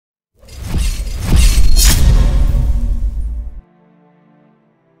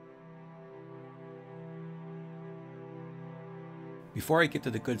Before I get to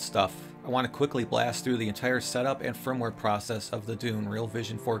the good stuff, I want to quickly blast through the entire setup and firmware process of the DUNE Real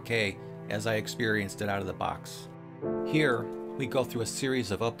Vision 4K as I experienced it out of the box. Here, we go through a series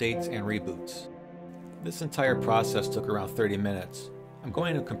of updates and reboots. This entire process took around 30 minutes. I'm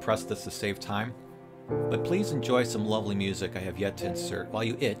going to compress this to save time, but please enjoy some lovely music I have yet to insert while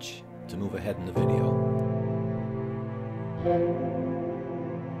you itch to move ahead in the video.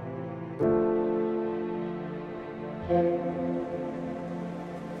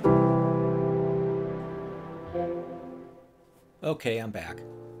 Okay, I'm back.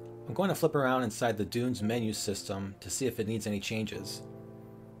 I'm going to flip around inside the DUNE's menu system to see if it needs any changes.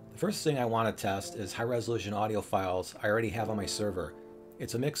 The first thing I want to test is high-resolution audio files I already have on my server.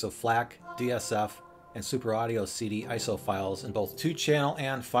 It's a mix of FLAC, DSF, and Super Audio CD ISO files in both 2-channel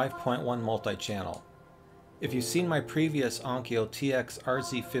and 5.1 multi-channel. If you've seen my previous Onkyo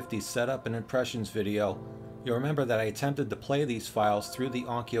TX-RZ50 setup and impressions video, you'll remember that I attempted to play these files through the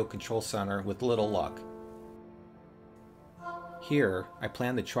Onkyo Control Center with little luck. Here, I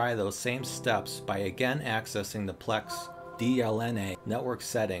plan to try those same steps by again accessing the Plex DLNA network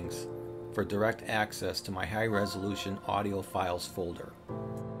settings for direct access to my high-resolution audio files folder.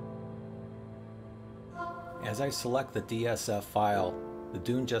 As I select the DSF file, the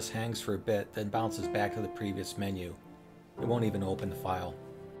DUNE just hangs for a bit, then bounces back to the previous menu. It won't even open the file.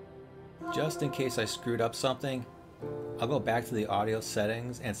 Just in case I screwed up something, I'll go back to the audio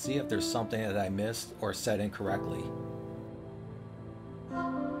settings and see if there's something that I missed or said incorrectly.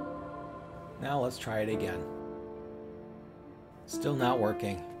 Now let's try it again. Still not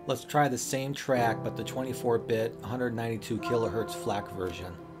working. Let's try the same track but the 24-bit 192 kHz FLAC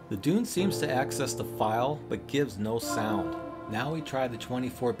version. The DUNE seems to access the file but gives no sound. Now we try the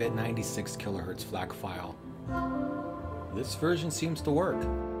 24-bit 96 kHz FLAC file. This version seems to work.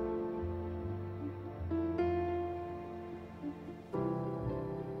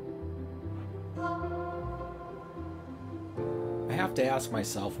 I have to ask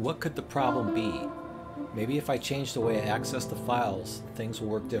myself, what could the problem be? Maybe if I change the way I access the files, things will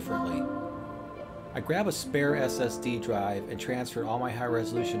work differently. I grab a spare SSD drive and transfer all my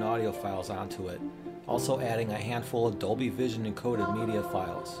high-resolution audio files onto it, also adding a handful of Dolby Vision encoded media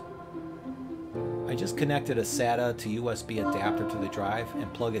files. I just connected a SATA to USB adapter to the drive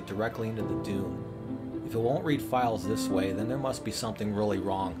and plug it directly into the DUNE. If it won't read files this way, then there must be something really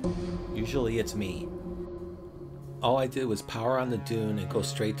wrong. Usually it's me. All I did was power on the DUNE and go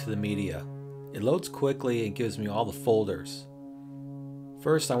straight to the media. It loads quickly and gives me all the folders.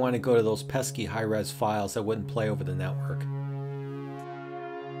 First, I want to go to those pesky high-res files that wouldn't play over the network.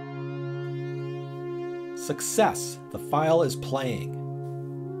 Success! The file is playing.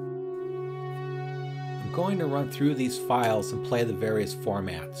 I'm going to run through these files and play the various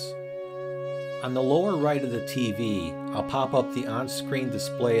formats. On the lower right of the TV, I'll pop up the on-screen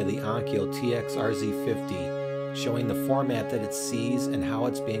display of the Onkyo TX-RZ50, showing the format that it sees and how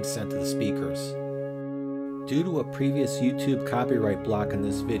it's being sent to the speakers. Due to a previous YouTube copyright block in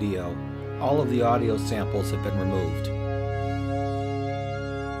this video, all of the audio samples have been removed.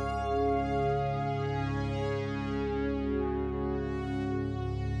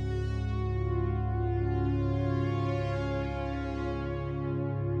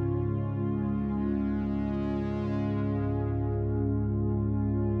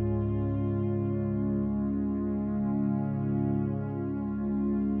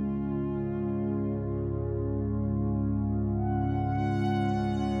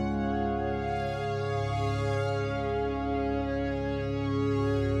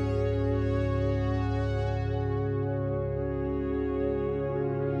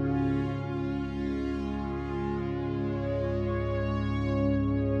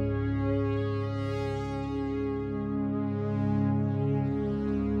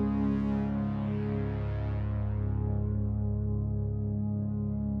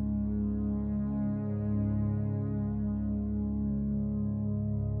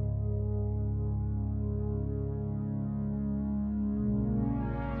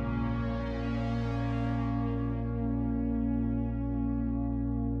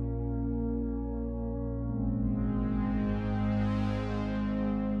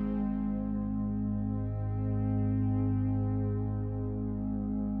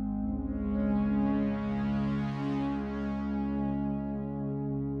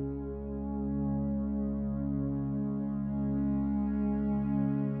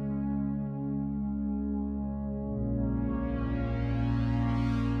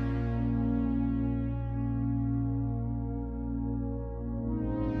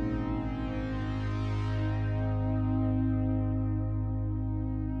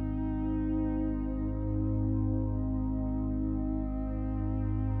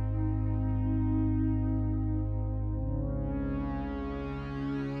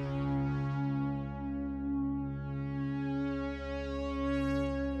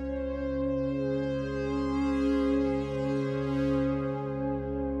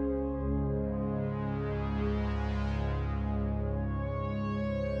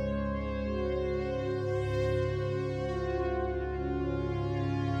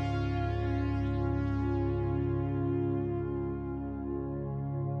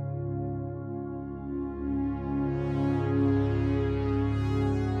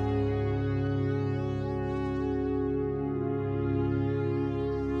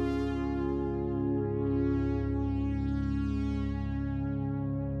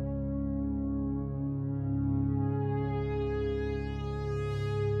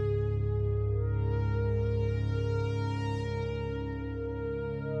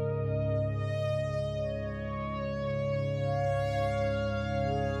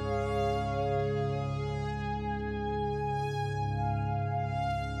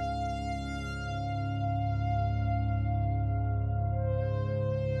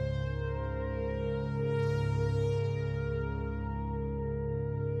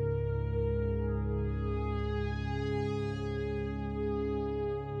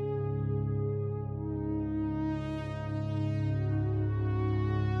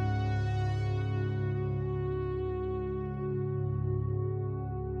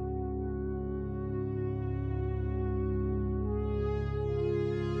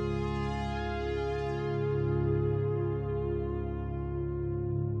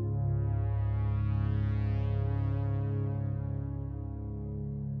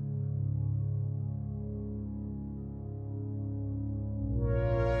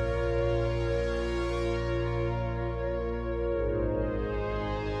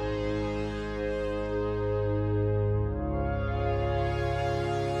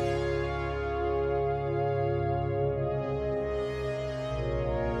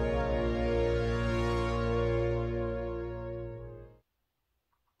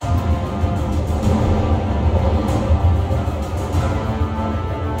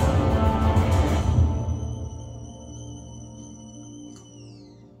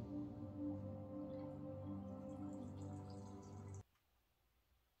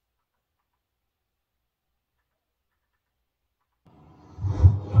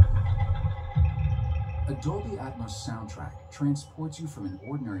 Dolby Atmos soundtrack transports you from an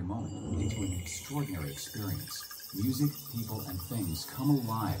ordinary moment into an extraordinary experience. Music, people, and things come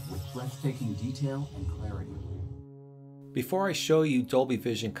alive with breathtaking detail and clarity. Before I show you Dolby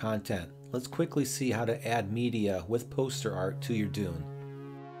Vision content, let's quickly see how to add media with poster art to your DUNE.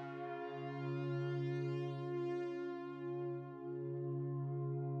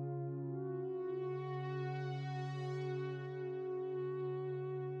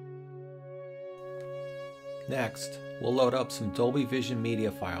 Next, we'll load up some Dolby Vision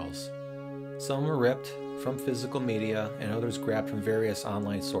media files. Some are ripped from physical media and others grabbed from various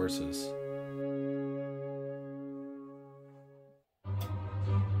online sources.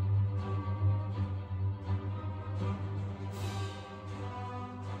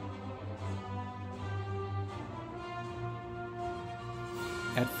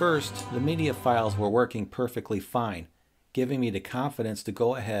 At first, the media files were working perfectly fine, giving me the confidence to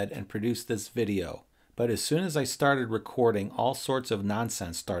go ahead and produce this video. But as soon as I started recording, all sorts of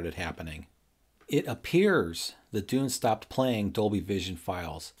nonsense started happening. It appears the DUNE stopped playing Dolby Vision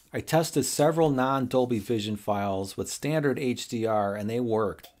files. I tested several non-Dolby Vision files with standard HDR and they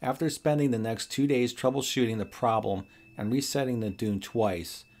worked. After spending the next 2 days troubleshooting the problem and resetting the DUNE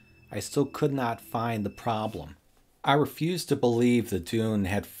twice, I still could not find the problem. I refused to believe the DUNE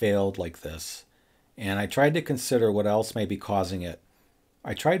had failed like this, and I tried to consider what else may be causing it.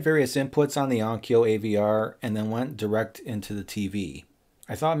 I tried various inputs on the Onkyo AVR and then went direct into the TV.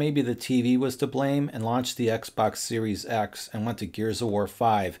 I thought maybe the TV was to blame and launched the Xbox Series X and went to Gears of War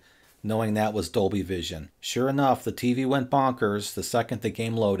 5, knowing that was Dolby Vision. Sure enough, the TV went bonkers the second the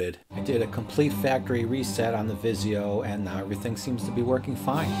game loaded. I did a complete factory reset on the Vizio and now everything seems to be working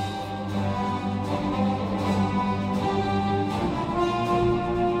fine.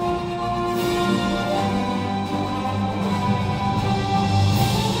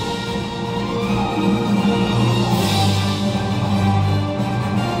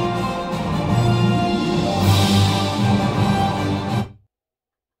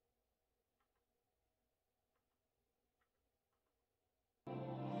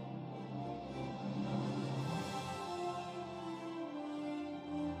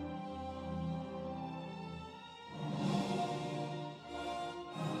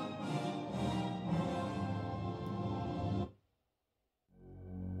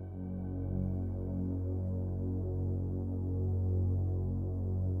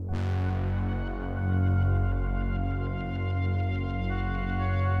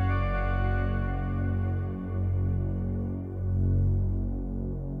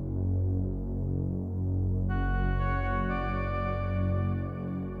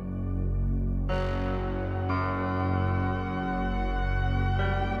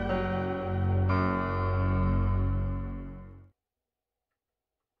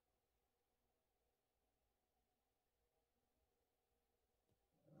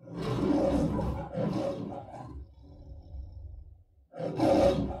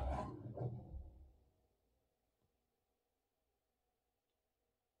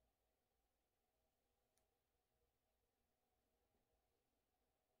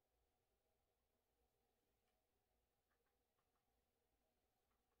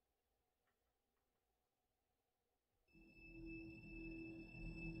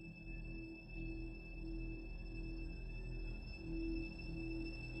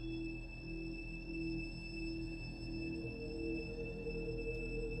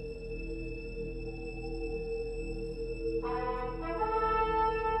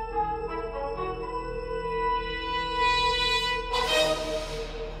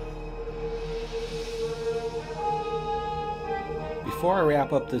 Before I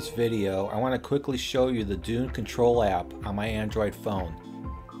wrap up this video, I want to quickly show you the DUNE Control app on my Android phone.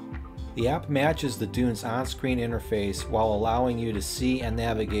 The app matches the DUNE's on-screen interface while allowing you to see and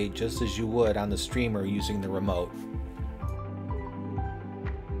navigate just as you would on the streamer using the remote.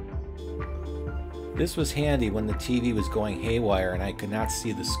 This was handy when the TV was going haywire and I could not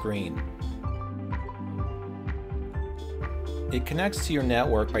see the screen. It connects to your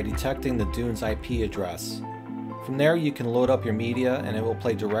network by detecting the DUNE's IP address. From there you can load up your media and it will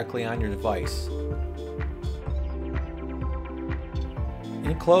play directly on your device.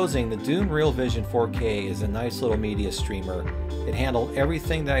 In closing, the DUNE Real Vision 4K is a nice little media streamer. It handled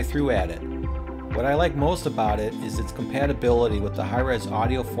everything that I threw at it. What I like most about it is its compatibility with the high-res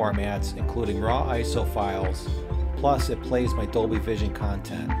audio formats including raw ISO files, plus it plays my Dolby Vision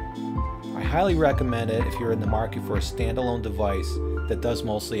content. I highly recommend it if you're in the market for a standalone device that does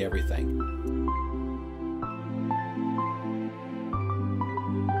mostly everything.